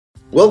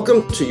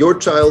Welcome to Your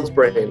Child's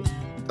Brain,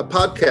 a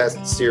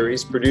podcast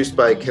series produced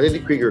by Kennedy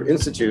Krieger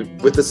Institute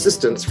with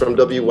assistance from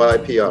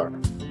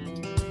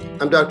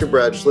WYPR. I'm Dr.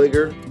 Brad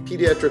Schlager,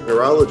 pediatric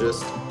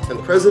neurologist and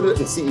president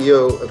and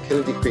CEO of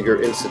Kennedy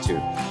Krieger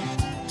Institute.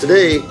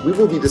 Today, we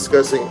will be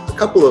discussing a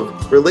couple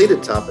of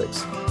related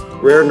topics: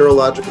 rare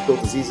neurological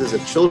diseases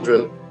in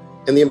children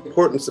and the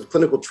importance of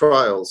clinical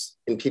trials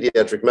in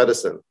pediatric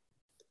medicine.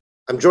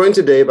 I'm joined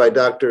today by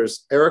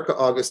Doctors Erica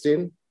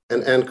Augustine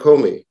and Ann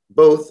Comey.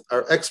 Both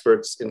are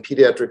experts in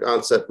pediatric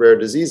onset rare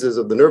diseases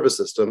of the nervous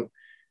system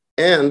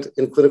and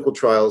in clinical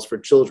trials for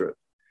children.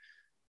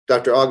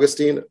 Dr.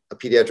 Augustine, a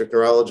pediatric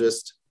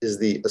neurologist, is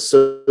the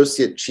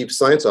Associate Chief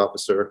Science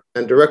Officer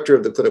and Director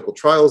of the Clinical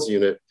Trials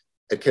Unit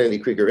at Kennedy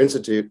Krieger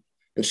Institute,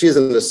 and she is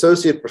an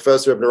Associate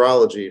Professor of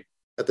Neurology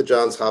at the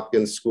Johns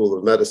Hopkins School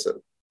of Medicine.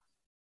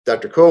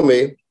 Dr.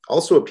 Comey,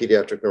 also a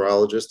pediatric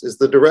neurologist, is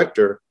the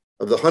Director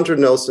of the Hunter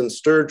Nelson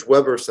Sturge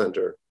Weber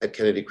Center at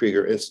Kennedy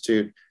Krieger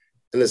Institute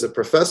and is a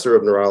professor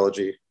of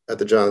neurology at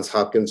the Johns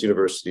Hopkins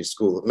University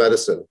School of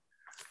Medicine.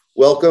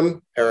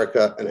 Welcome,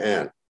 Erica and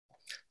Ann.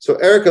 So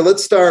Erica,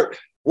 let's start.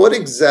 What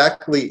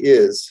exactly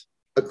is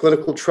a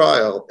clinical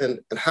trial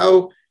and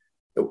how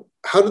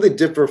do they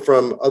differ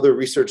from other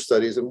research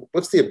studies, and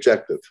what's the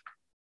objective?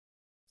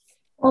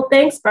 Well,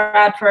 thanks,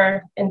 Brad,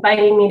 for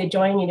inviting me to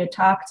join you to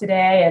talk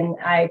today. And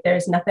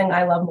there's nothing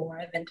I love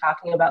more than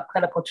talking about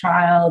clinical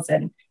trials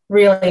and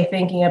really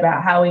thinking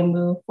about how we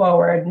move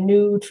forward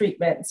new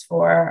treatments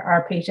for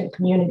our patient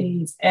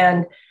communities.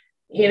 And,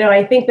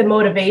 I think the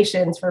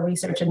motivations for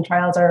research and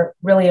trials are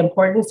really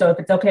important. So if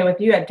it's okay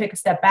with you, I'd take a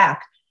step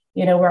back.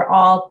 We're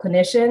all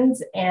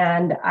clinicians,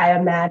 and I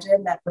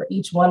imagine that for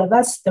each one of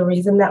us, the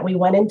reason that we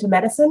went into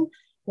medicine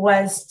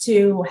was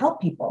to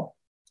help people.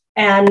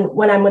 And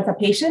when I'm with a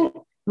patient,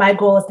 my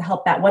goal is to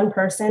help that one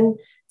person,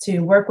 to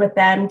work with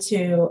them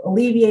to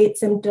alleviate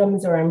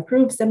symptoms or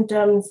improve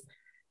symptoms.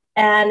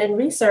 And in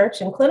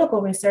research and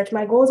clinical research,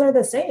 my goals are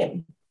the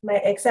same,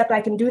 except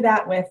I can do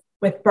that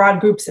with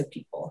broad groups of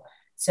people.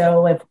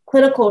 So with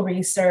clinical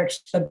research,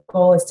 the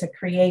goal is to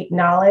create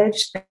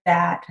knowledge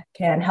that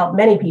can help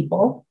many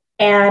people.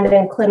 And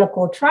in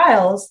clinical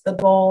trials, the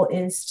goal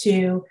is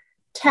to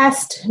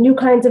test new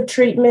kinds of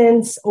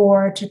treatments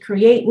or to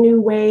create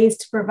new ways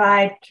to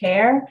provide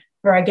care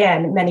for,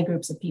 again, many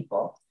groups of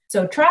people.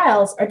 So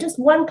trials are just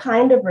one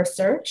kind of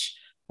research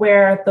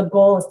where the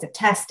goal is to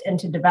test and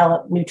to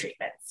develop new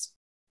treatments.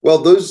 Well,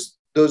 those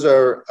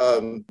are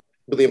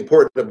really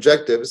important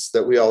objectives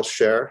that we all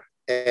share.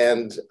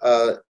 And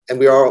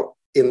we are all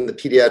in the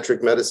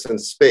pediatric medicine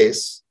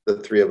space, the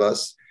three of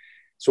us.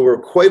 So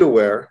we're quite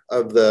aware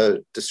of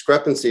the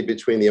discrepancy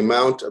between the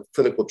amount of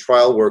clinical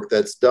trial work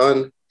that's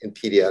done in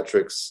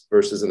pediatrics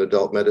versus in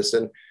adult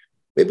medicine.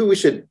 Maybe we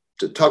should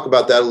talk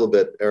about that a little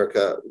bit,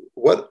 Erica.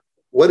 What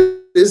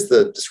is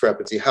the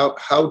discrepancy?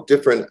 How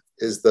different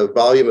is the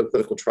volume of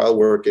clinical trial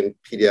work in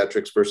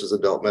pediatrics versus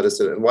adult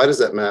medicine, and why does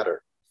that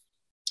matter?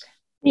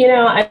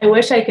 I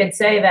wish I could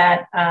say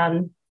that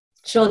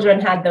children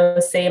had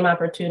those same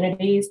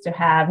opportunities to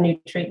have new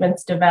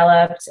treatments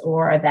developed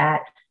or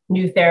that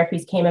new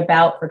therapies came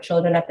about for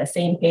children at the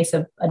same pace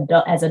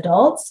as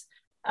adults.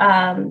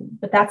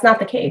 But that's not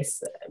the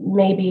case.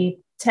 Maybe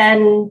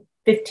 10,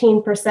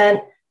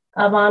 15%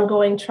 of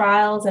ongoing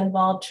trials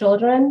involve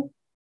children,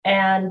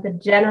 and the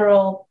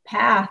general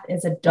path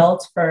is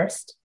adults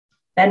first,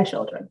 then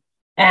children.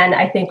 And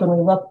I think when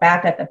we look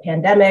back at the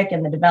pandemic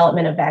and the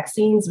development of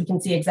vaccines, we can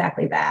see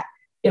exactly that.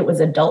 It was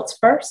adults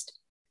first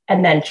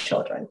and then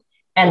children.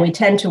 And we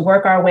tend to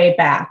work our way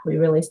back. We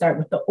really start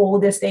with the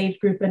oldest age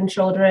group in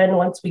children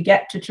once we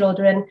get to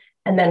children,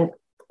 and then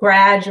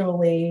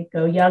gradually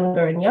go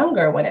younger and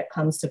younger when it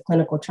comes to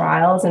clinical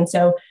trials. And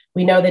so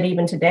we know that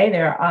even today,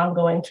 there are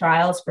ongoing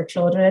trials for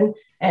children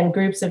and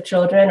groups of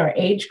children or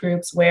age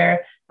groups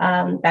where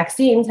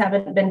vaccines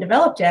haven't been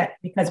developed yet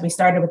because we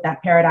started with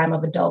that paradigm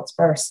of adults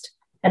first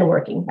and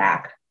working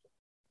back.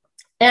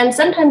 And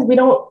sometimes we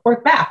don't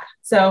work back.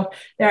 So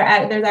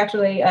there's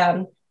actually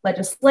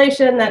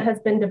legislation that has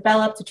been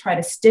developed to try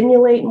to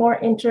stimulate more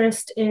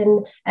interest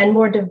in and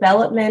more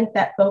development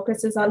that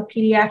focuses on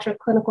pediatric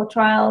clinical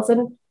trials.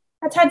 And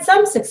that's had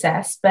some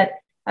success, but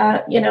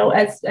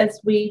as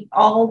we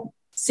all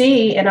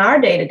see in our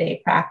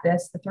day-to-day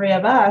practice, the three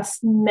of us,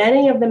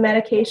 many of the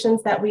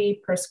medications that we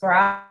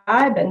prescribe,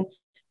 and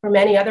for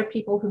many other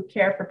people who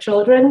care for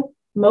children,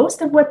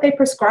 most of what they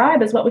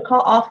prescribe is what we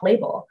call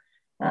off-label.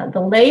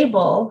 The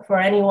label for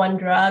any one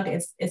drug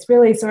is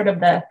really sort of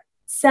the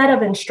set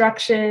of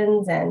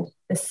instructions and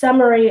the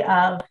summary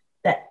of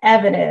the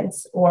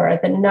evidence or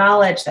the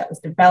knowledge that was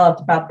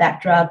developed about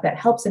that drug that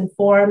helps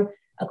inform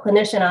a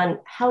clinician on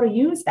how to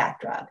use that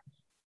drug.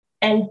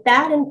 And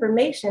that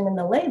information in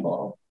the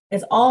label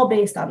is all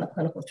based on the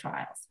clinical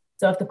trials.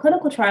 So if the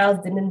clinical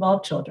trials didn't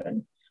involve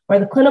children, or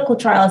the clinical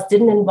trials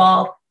didn't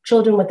involve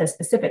children with a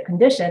specific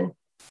condition,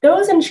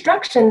 those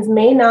instructions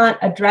may not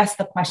address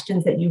the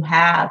questions that you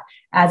have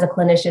as a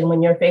clinician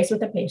when you're faced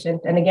with a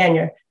patient. And again,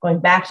 you're going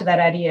back to that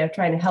idea of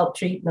trying to help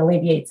treat and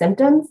alleviate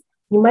symptoms.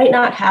 You might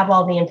not have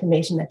all the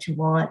information that you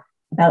want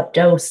about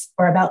dose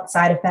or about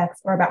side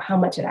effects or about how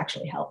much it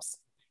actually helps.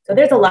 So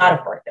there's a lot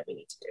of work that we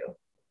need to do.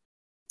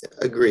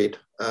 Agreed.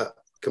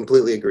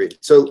 Completely agreed.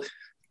 So,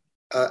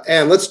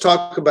 Anne, let's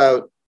talk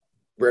about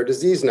rare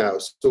disease now.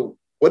 So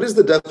what is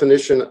the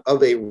definition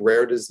of a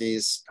rare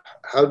disease?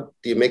 How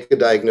do you make a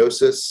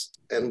diagnosis?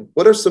 And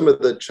what are some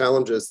of the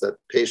challenges that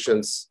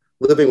patients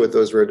living with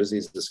those rare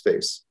diseases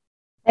face?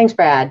 Thanks,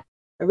 Brad.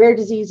 A rare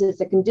disease is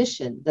a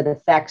condition that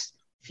affects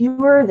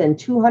fewer than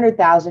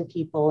 200,000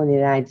 people in the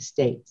United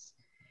States.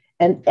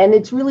 And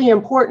it's really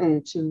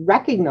important to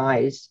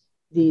recognize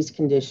these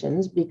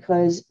conditions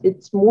because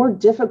it's more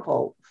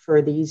difficult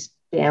for these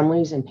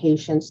families and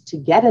patients to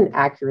get an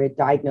accurate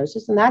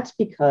diagnosis. And that's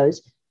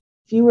because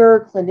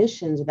fewer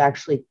clinicians have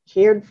actually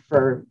cared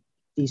for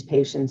these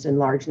patients in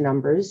large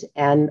numbers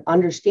and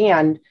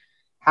understand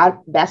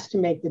how best to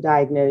make the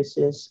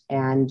diagnosis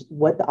and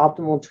what the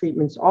optimal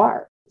treatments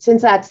are.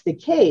 Since that's the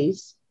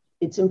case,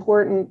 it's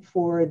important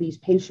for these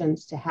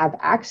patients to have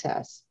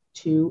access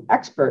to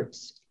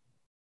experts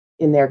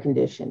in their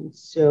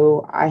conditions.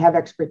 So I have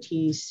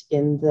expertise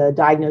in the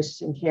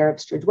diagnosis and care of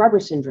Sturge-Weber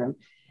syndrome.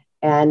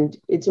 And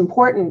it's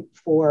important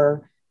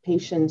for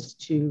patients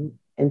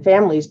and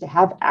families to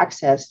have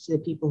access to the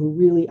people who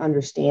really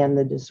understand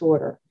the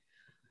disorder.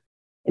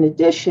 In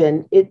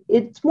addition,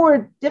 it's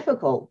more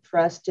difficult for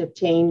us to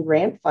obtain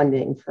grant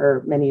funding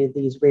for many of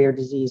these rare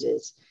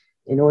diseases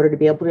in order to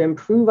be able to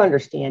improve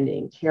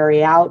understanding,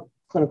 carry out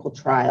clinical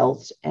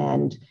trials,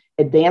 and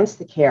advance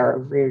the care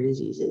of rare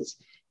diseases.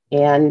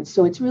 And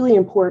so it's really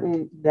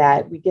important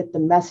that we get the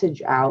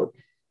message out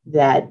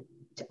that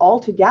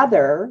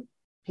altogether,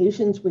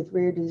 patients with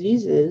rare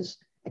diseases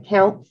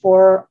account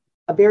for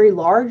a very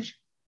large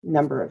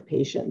number of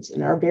patients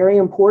and are very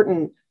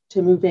important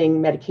to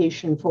moving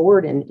medication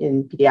forward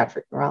in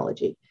pediatric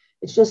neurology.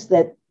 It's just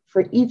that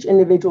for each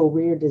individual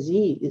rare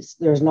disease,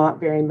 there's not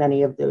very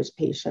many of those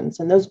patients,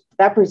 and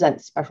that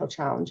presents special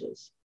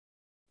challenges.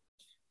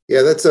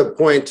 Yeah, that's a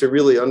point to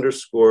really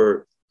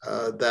underscore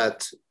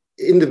that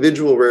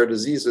individual rare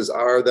diseases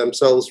are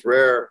themselves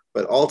rare,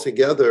 but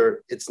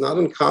altogether, it's not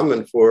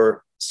uncommon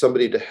for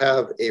somebody to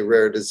have a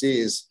rare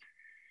disease.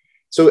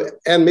 So,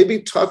 and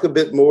maybe talk a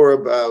bit more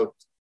about,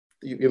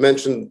 you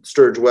mentioned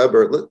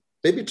Sturge-Weber.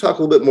 Maybe talk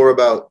a little bit more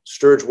about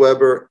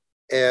Sturge-Weber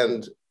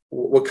and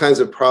what kinds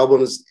of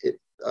problems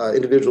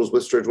individuals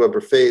with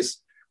Sturge-Weber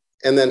face,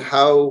 and then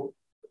how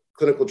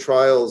clinical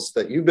trials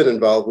that you've been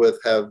involved with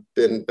have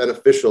been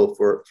beneficial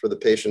for the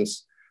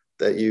patients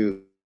that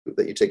you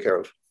take care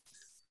of.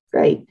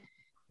 Right.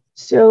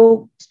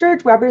 So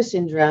Sturge-Weber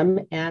syndrome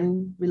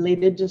and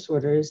related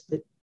disorders,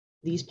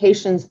 these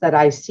patients that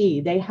I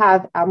see, they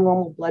have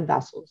abnormal blood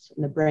vessels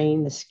in the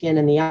brain, the skin,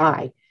 and the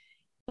eye.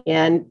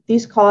 And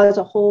these cause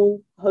a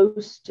whole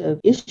host of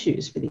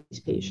issues for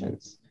these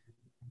patients.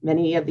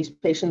 Many of these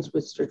patients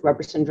with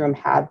Sturge-Weber syndrome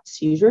have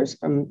seizures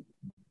from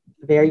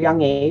a very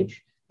young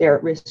age. They're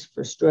at risk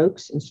for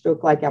strokes and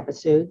stroke-like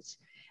episodes.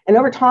 And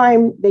over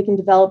time, they can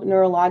develop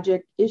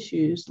neurologic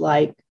issues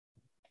like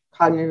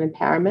cognitive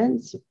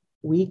impairments,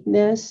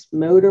 weakness,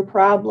 motor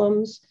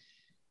problems,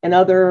 and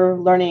other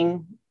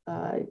learning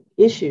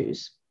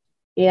issues.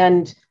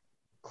 And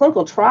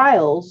clinical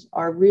trials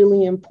are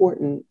really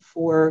important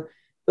for,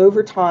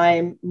 over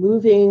time,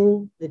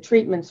 moving the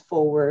treatments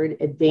forward,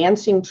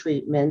 advancing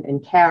treatment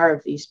and care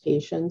of these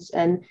patients,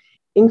 and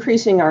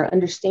increasing our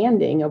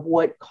understanding of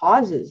what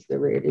causes the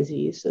rare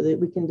disease so that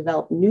we can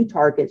develop new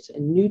targets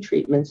and new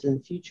treatments in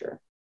the future.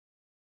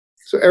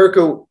 So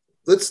Erica,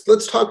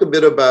 let's talk a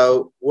bit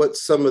about what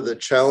some of the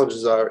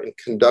challenges are in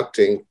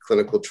conducting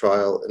clinical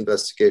trial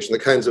investigation, the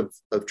kinds of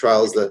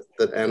trials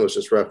that Anne was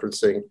just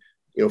referencing,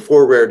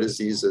 for rare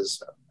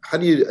diseases. How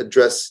do you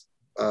address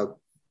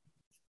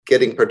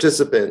getting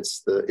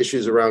participants, the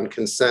issues around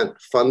consent,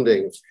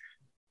 funding?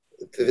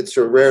 If it's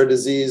a rare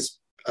disease,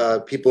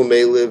 people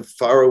may live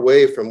far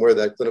away from where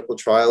that clinical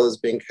trial is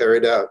being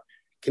carried out.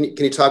 Can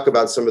you talk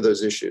about some of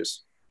those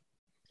issues?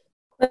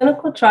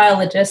 Clinical trial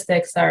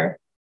logistics are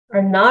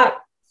not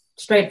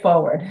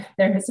straightforward.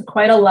 There is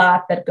quite a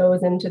lot that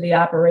goes into the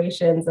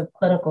operations of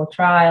clinical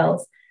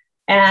trials.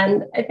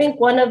 And I think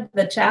one of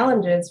the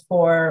challenges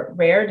for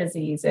rare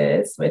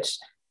diseases, which,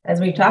 as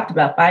we talked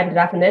about, by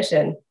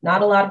definition,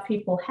 not a lot of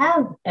people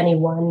have any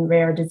one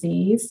rare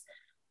disease,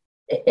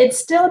 it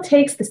still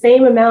takes the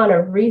same amount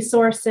of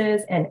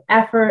resources and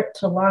effort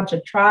to launch a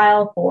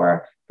trial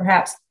for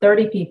perhaps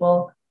 30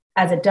 people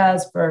as it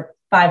does for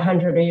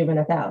 500 or even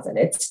 1,000.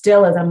 It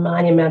still is a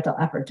monumental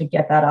effort to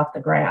get that off the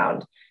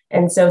ground.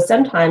 And so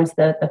sometimes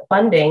the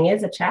funding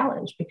is a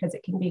challenge because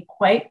it can be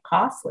quite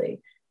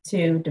costly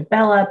to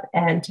develop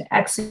and to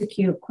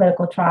execute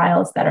clinical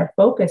trials that are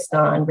focused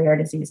on rare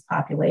disease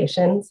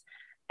populations,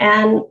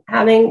 and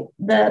having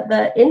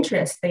the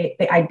interest,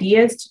 the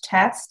ideas to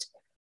test,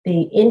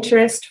 the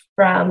interest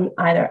from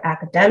either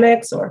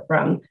academics or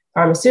from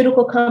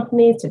pharmaceutical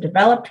companies to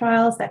develop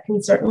trials, that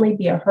can certainly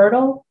be a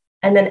hurdle.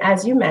 And then,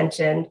 as you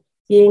mentioned,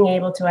 being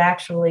able to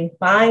actually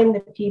find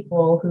the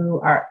people who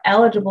are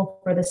eligible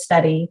for the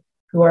study,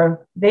 who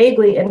are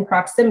vaguely in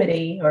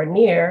proximity or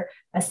near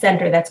a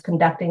center that's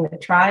conducting the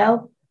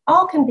trial,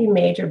 all can be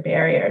major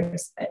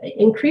barriers.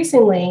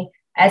 Increasingly,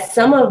 as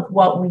some of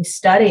what we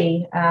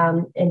study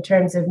in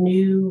terms of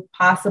new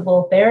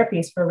possible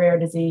therapies for rare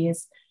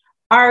disease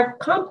are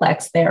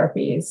complex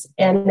therapies,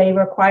 and they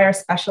require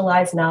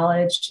specialized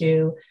knowledge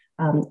to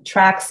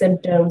track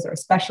symptoms or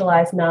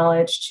specialized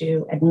knowledge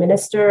to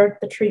administer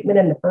the treatment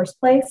in the first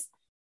place.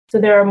 So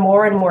there are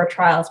more and more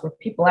trials where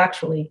people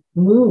actually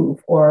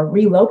move or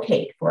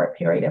relocate for a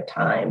period of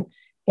time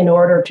in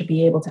order to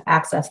be able to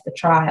access the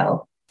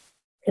trial.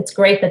 It's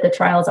great that the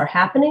trials are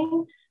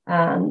happening,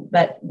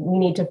 but we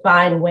need to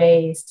find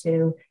ways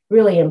to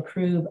really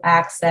improve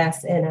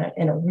access in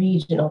a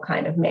regional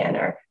kind of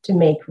manner to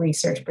make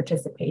research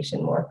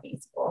participation more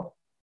feasible.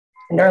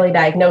 And early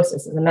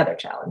diagnosis is another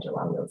challenge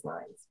along those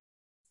lines.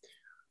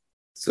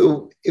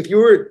 So if you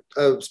were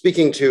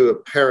speaking to a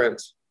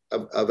parent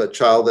of a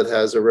child that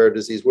has a rare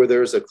disease where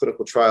there's a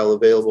clinical trial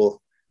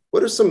available,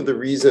 what are some of the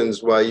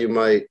reasons why you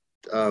might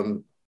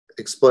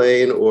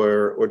explain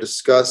or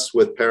discuss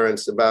with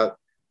parents about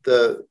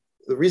the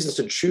reasons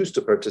to choose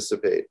to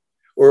participate,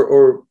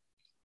 or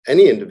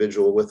any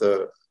individual with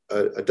a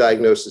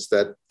diagnosis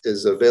that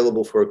is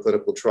available for a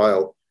clinical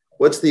trial?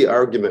 What's the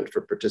argument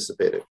for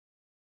participating?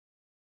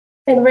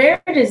 In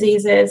rare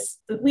diseases,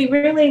 we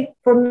really,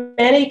 for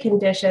many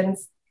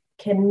conditions,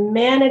 can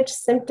manage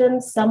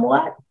symptoms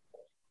somewhat,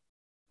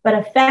 but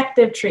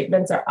effective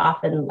treatments are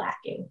often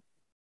lacking.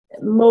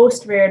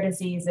 Most rare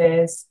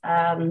diseases,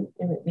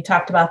 we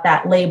talked about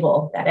that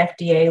label, that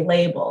FDA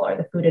label or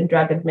the Food and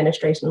Drug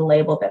Administration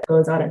label that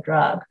goes on a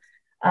drug.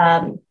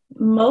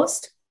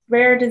 Most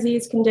rare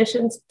disease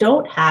conditions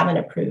don't have an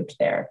approved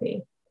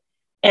therapy.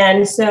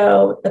 And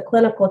so the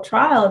clinical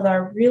trials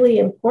are really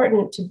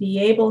important to be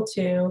able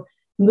to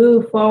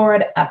move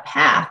forward a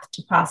path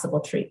to possible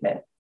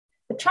treatment.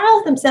 The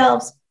trials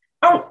themselves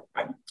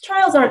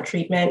aren't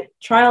treatment,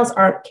 trials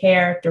aren't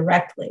care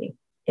directly.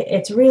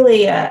 It's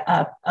really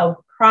a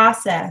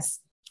process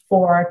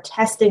for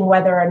testing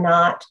whether or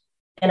not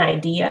an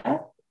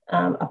idea,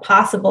 a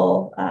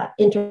possible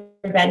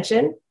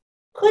intervention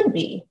could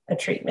be a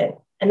treatment.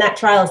 And that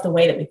trial is the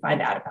way that we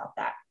find out about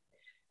that.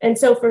 And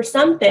so for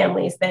some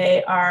families,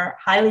 they are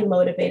highly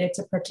motivated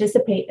to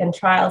participate in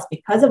trials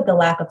because of the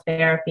lack of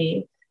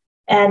therapy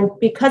and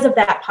because of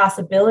that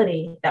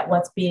possibility that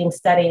what's being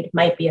studied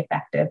might be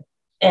effective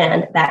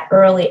and that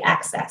early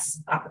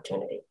access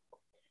opportunity.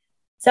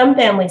 Some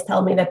families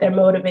tell me that they're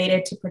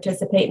motivated to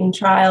participate in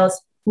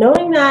trials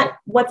knowing that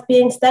what's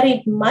being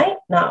studied might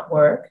not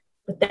work,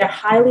 but they're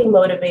highly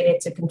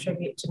motivated to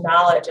contribute to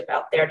knowledge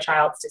about their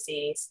child's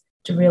disease,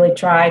 to really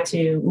try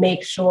to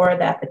make sure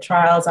that the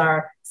trials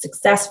are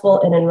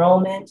successful in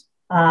enrollment,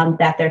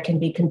 that there can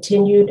be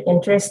continued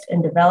interest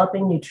in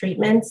developing new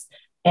treatments,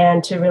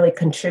 and to really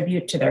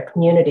contribute to their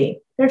community.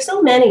 There are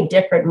so many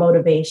different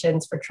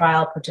motivations for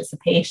trial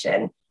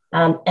participation.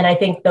 And I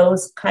think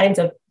those kinds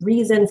of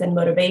reasons and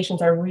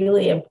motivations are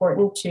really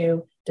important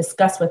to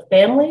discuss with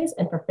families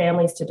and for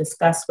families to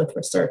discuss with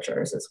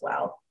researchers as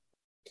well.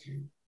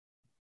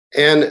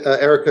 And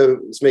Erica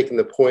is making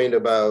the point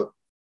about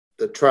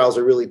the trials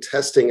are really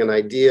testing an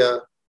idea,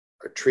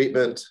 a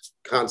treatment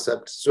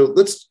concept. So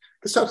let's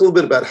talk a little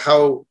bit about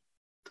how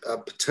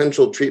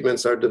potential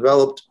treatments are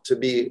developed to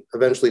be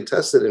eventually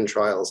tested in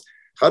trials.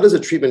 How does a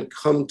treatment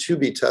come to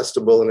be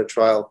testable in a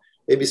trial?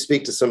 Maybe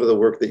speak to some of the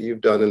work that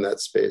you've done in that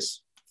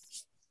space.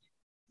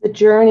 The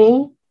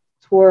journey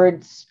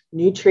towards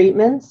new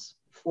treatments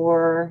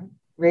for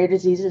rare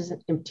diseases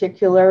in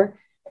particular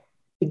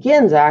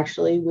begins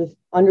actually with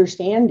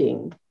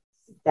understanding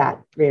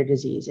that rare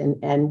disease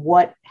and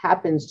what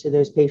happens to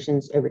those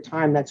patients over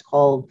time. That's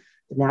called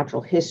the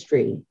natural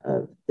history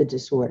of the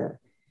disorder.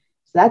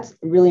 So that's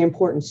a really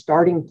important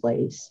starting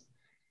place.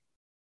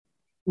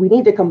 We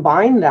need to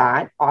combine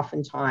that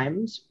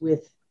oftentimes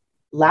with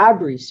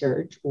lab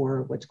research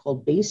or what's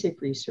called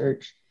basic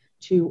research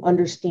to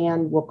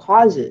understand what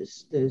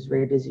causes those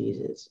rare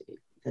diseases,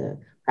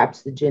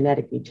 perhaps the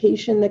genetic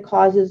mutation that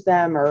causes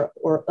them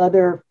or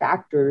other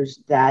factors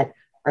that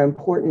are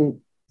important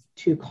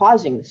to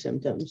causing the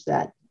symptoms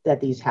that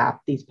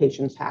these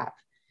patients have.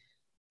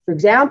 For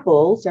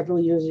example, several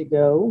years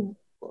ago,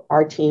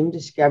 our team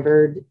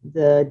discovered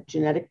the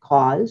genetic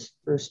cause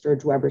for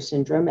Sturge-Weber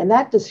syndrome, and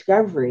that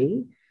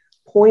discovery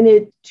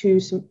pointed to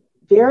some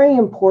very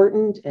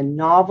important and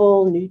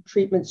novel new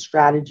treatment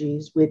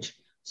strategies, which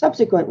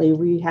subsequently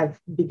we have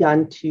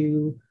begun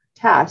to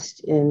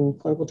test in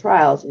clinical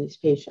trials in these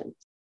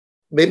patients.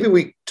 Maybe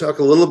we talk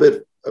a little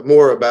bit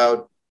more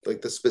about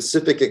like the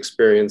specific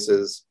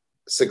experiences,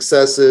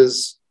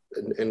 successes,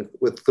 and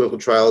with clinical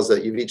trials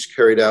that you've each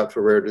carried out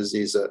for rare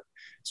disease.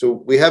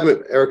 So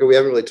Erica, we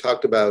haven't really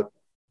talked about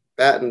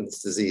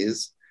Batten's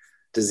diseases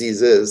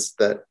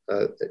that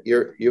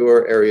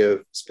your area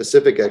of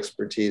specific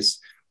expertise.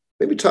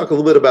 Maybe talk a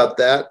little bit about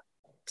that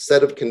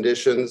set of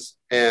conditions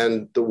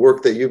and the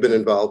work that you've been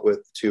involved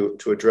with to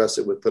address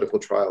it with clinical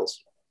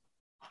trials.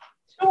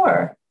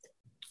 Sure.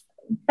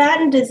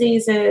 Batten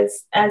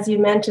diseases, as you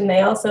mentioned,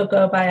 they also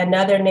go by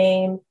another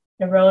name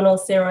neuronal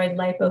ceroid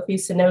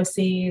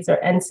lipofuscinoses, or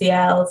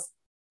NCLs.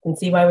 You can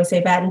see why we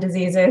say Batten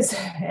diseases.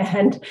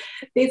 And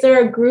these are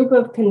a group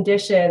of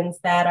conditions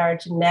that are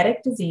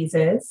genetic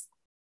diseases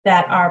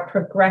that are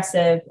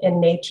progressive in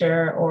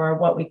nature, or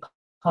what we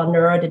call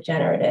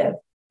neurodegenerative.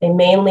 They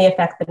mainly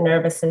affect the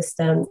nervous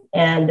system,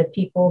 and the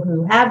people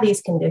who have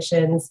these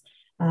conditions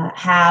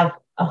have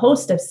a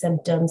host of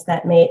symptoms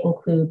that may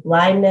include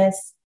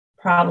blindness,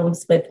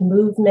 problems with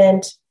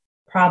movement,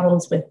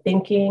 problems with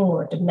thinking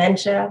or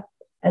dementia,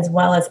 as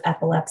well as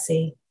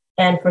epilepsy.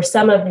 And for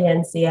some of the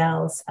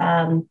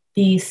NCLs,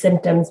 these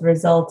symptoms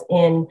result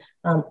in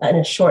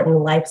a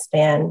shortened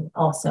lifespan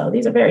also.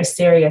 These are very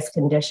serious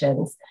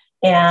conditions.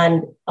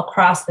 And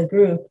across the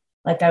group,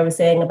 like I was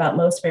saying about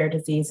most rare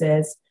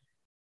diseases,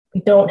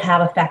 we don't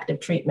have effective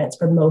treatments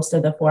for most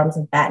of the forms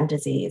of Batten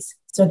disease.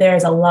 So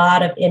there's a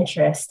lot of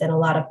interest and a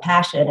lot of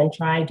passion in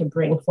trying to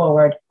bring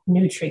forward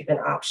new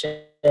treatment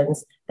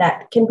options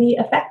that can be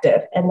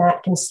effective and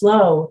that can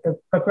slow the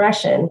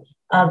progression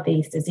of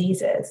these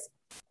diseases.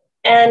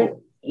 And,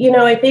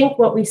 I think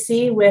what we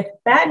see with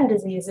Batten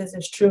diseases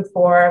is true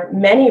for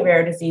many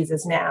rare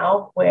diseases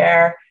now,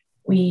 where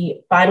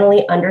we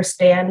finally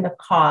understand the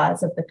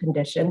cause of the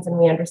conditions and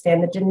we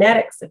understand the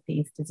genetics of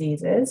these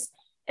diseases.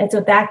 And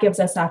so that gives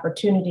us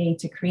opportunity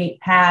to create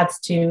paths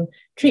to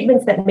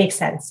treatments that make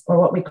sense, or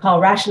what we call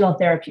rational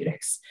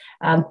therapeutics,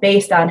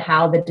 based on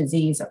how the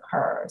disease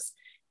occurs.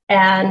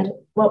 And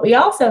what we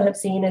also have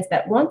seen is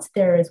that once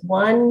there is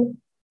one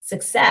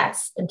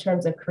success in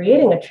terms of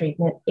creating a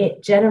treatment,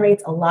 it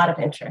generates a lot of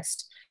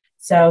interest.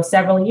 So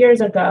several years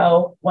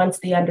ago, once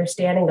the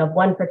understanding of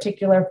one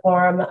particular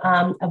form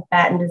of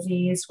Batten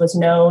disease was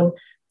known,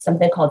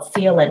 something called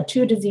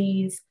CLN2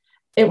 disease,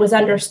 it was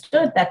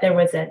understood that there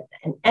was an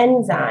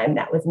enzyme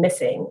that was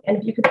missing. And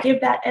if you could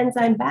give that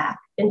enzyme back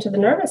into the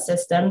nervous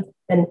system,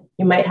 then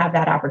you might have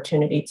that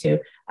opportunity to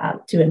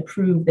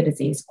improve the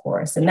disease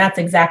course. And that's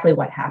exactly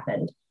what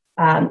happened.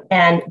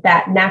 And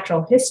that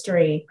natural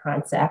history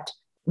concept,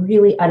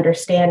 really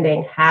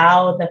understanding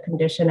how the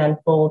condition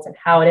unfolds and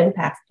how it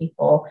impacts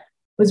people,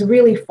 was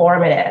really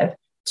formative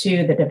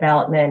to the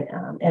development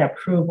and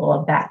approval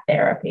of that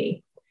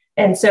therapy.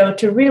 And so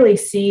to really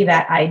see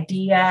that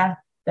idea,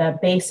 the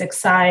basic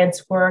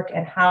science work,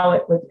 and how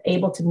it was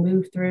able to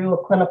move through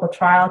a clinical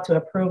trial to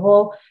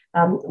approval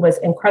was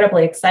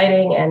incredibly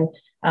exciting. And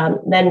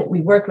then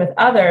we worked with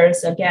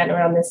others, again,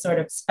 around this sort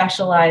of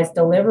specialized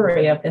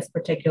delivery of this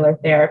particular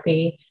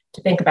therapy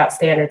to think about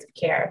standards of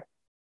care.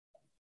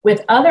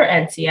 With other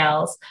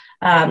NCLs,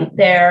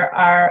 there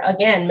are,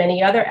 again,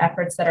 many other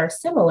efforts that are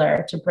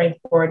similar to bring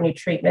forward new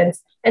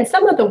treatments. And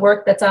some of the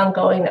work that's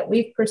ongoing that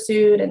we've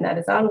pursued and that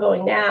is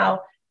ongoing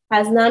now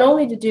has not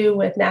only to do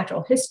with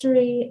natural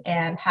history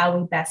and how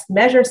we best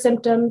measure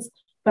symptoms,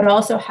 but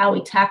also how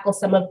we tackle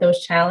some of those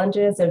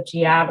challenges of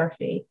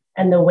geography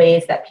and the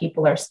ways that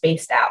people are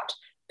spaced out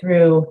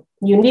through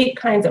unique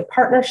kinds of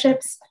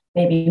partnerships,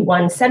 maybe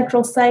one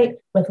central site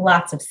with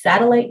lots of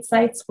satellite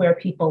sites where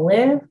people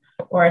live,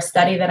 or a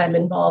study that I'm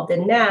involved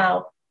in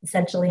now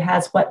essentially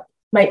has what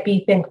might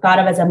be thought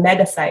of as a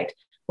mega site,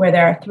 where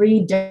there are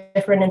 3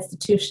 different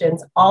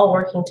institutions all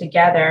working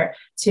together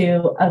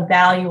to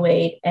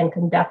evaluate and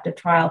conduct a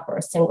trial for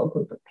a single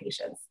group of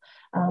patients.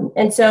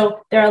 And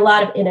so there are a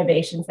lot of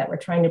innovations that we're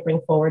trying to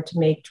bring forward to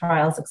make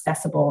trials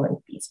accessible and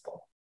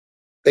feasible.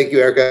 Thank you,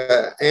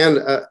 Erica. And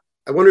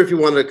I wonder if you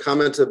wanted to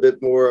comment a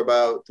bit more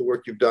about the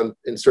work you've done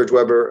in Serge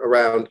Weber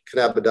around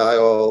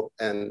cannabidiol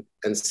and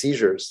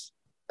seizures,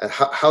 and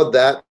how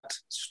that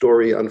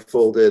story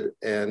unfolded,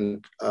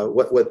 and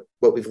what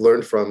we've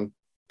learned from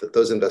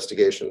those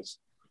investigations.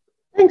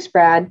 Thanks,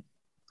 Brad.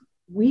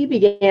 We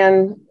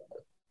began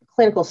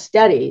clinical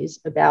studies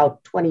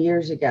about 20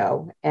 years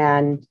ago,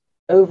 and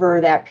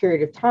over that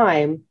period of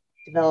time,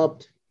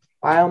 developed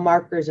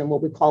biomarkers and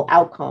what we call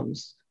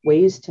outcomes,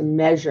 ways to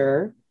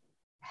measure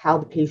how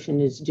the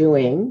patient is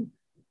doing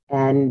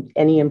and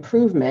any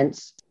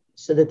improvements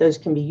so that those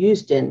can be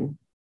used in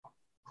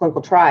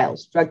clinical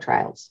trials, drug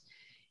trials.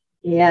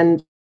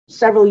 And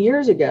several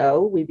years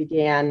ago, we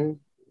began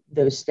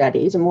those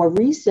studies. And more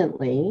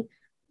recently,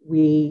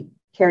 we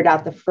carried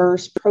out the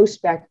first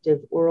prospective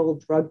oral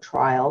drug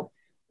trial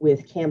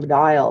with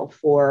cannabidiol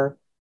for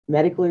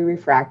medically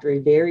refractory,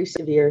 very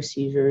severe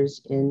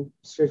seizures in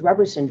Serge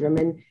Weber syndrome.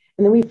 And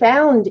then we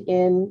found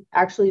in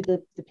actually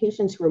the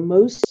patients who were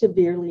most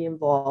severely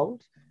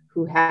involved,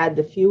 who had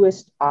the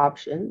fewest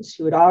options,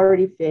 who had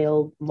already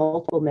failed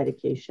multiple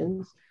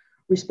medications,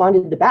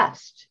 responded the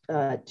best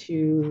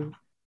to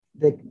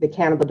the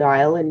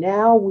cannabidiol. And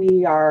now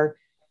we are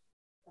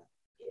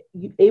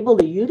able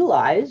to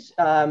utilize,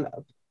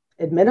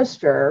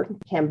 administer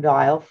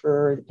cannabidiol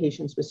for the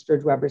patients with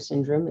Serge Weber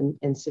syndrome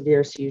and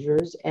severe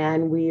seizures.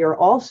 And we are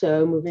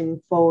also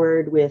moving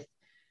forward with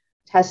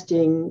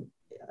testing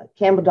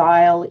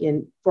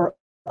cannabidiol for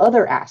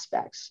other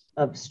aspects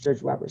of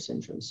Serge Weber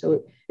syndrome.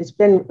 So it's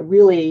been a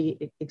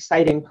really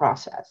exciting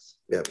process.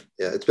 Yeah,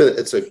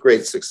 it's a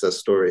great success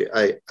story.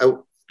 I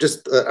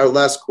just our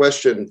last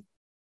question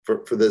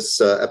for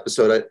this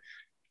episode.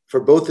 for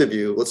both of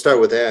you, let's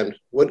start with Anne.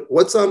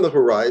 What's on the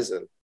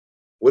horizon?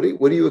 What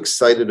are you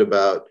excited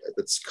about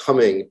that's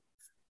coming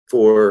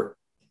for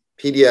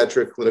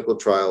pediatric clinical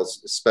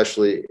trials,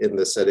 especially in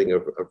the setting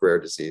of rare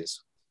disease?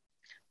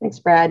 Thanks,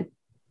 Brad.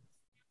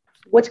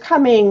 What's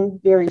coming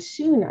very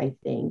soon, I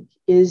think,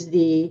 is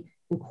the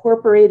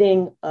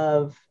incorporating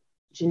of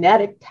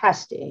genetic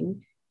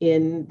testing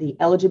in the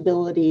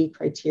eligibility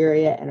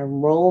criteria and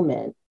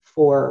enrollment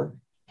for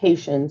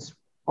patients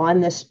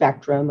on the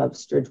spectrum of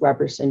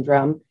Sturge-Weber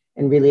syndrome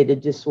and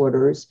related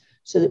disorders,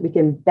 so that we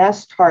can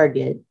best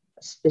target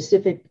a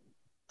specific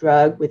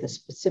drug with a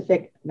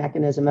specific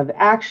mechanism of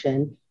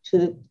action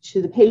to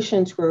the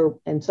patients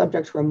and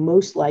subjects who are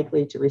most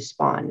likely to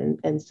respond.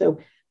 And so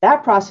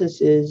that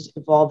process is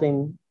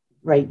evolving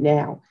right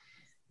now.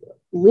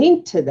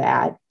 Linked to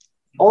that,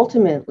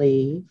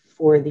 ultimately,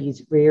 for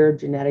these rare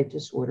genetic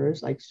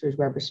disorders like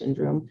Sturge-Weber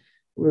syndrome,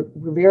 we're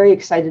very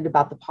excited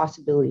about the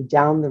possibility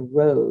down the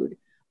road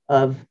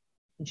of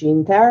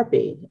gene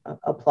therapy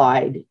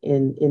applied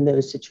in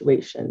those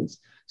situations.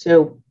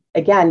 So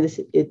again,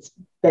 it's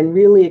been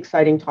really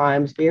exciting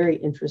times, very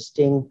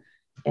interesting,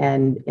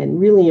 and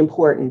really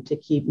important to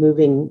keep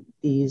moving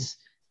these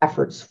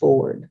efforts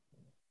forward.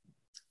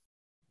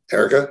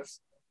 Erica?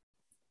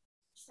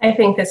 I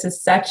think this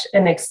is such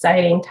an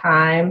exciting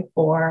time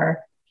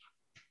for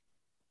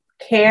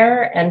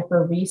care and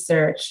for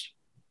research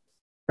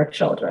for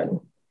children.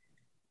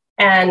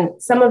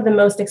 And some of the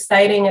most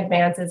exciting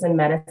advances in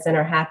medicine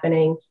are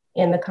happening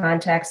in the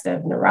context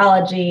of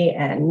neurology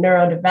and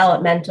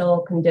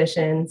neurodevelopmental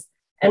conditions.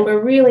 And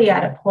we're really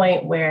at a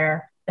point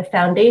where the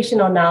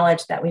foundational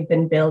knowledge that we've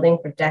been building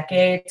for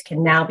decades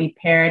can now be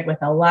paired with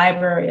a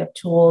library of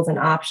tools and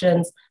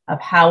options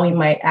of how we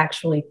might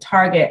actually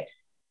target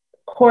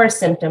core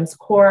symptoms,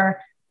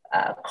 core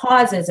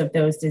causes of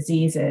those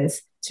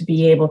diseases to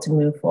be able to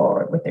move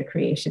forward with the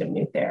creation of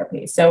new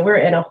therapies. So we're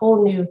in a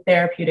whole new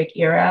therapeutic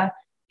era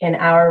in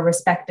our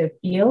respective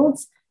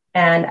fields.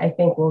 And I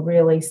think we'll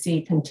really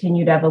see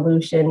continued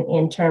evolution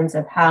in terms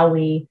of how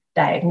we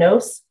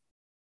diagnose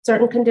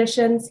certain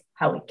conditions,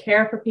 how we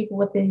care for people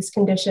with these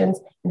conditions,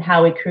 and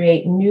how we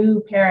create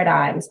new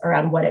paradigms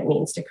around what it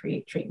means to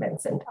create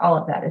treatments. And all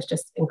of that is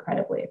just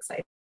incredibly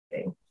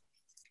exciting.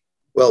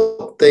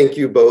 Well, thank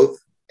you both.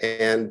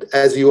 And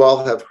as you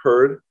all have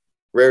heard,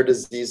 rare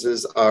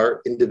diseases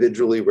are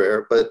individually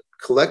rare, but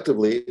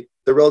collectively,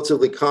 they're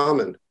relatively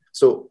common.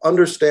 So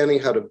understanding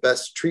how to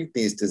best treat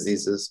these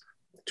diseases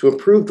to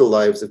improve the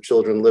lives of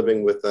children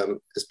living with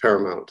them is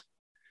paramount.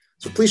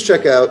 So please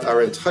check out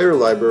our entire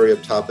library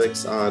of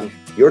topics on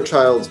your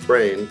child's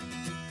brain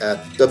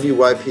at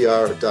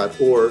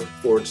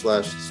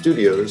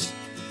wypr.org/studios,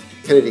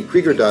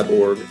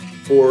 kennedykrieger.org,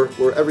 or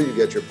wherever you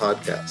get your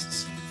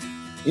podcasts.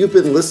 You've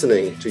been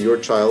listening to Your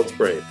Child's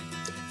Brain.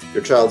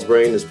 Your Child's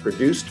Brain is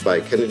produced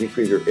by Kennedy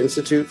Krieger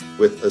Institute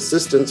with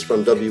assistance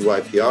from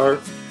WYPR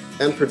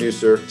and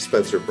producer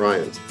Spencer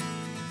Bryant.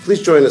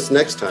 Please join us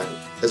next time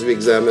as we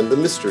examine the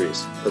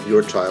mysteries of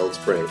your child's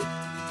brain.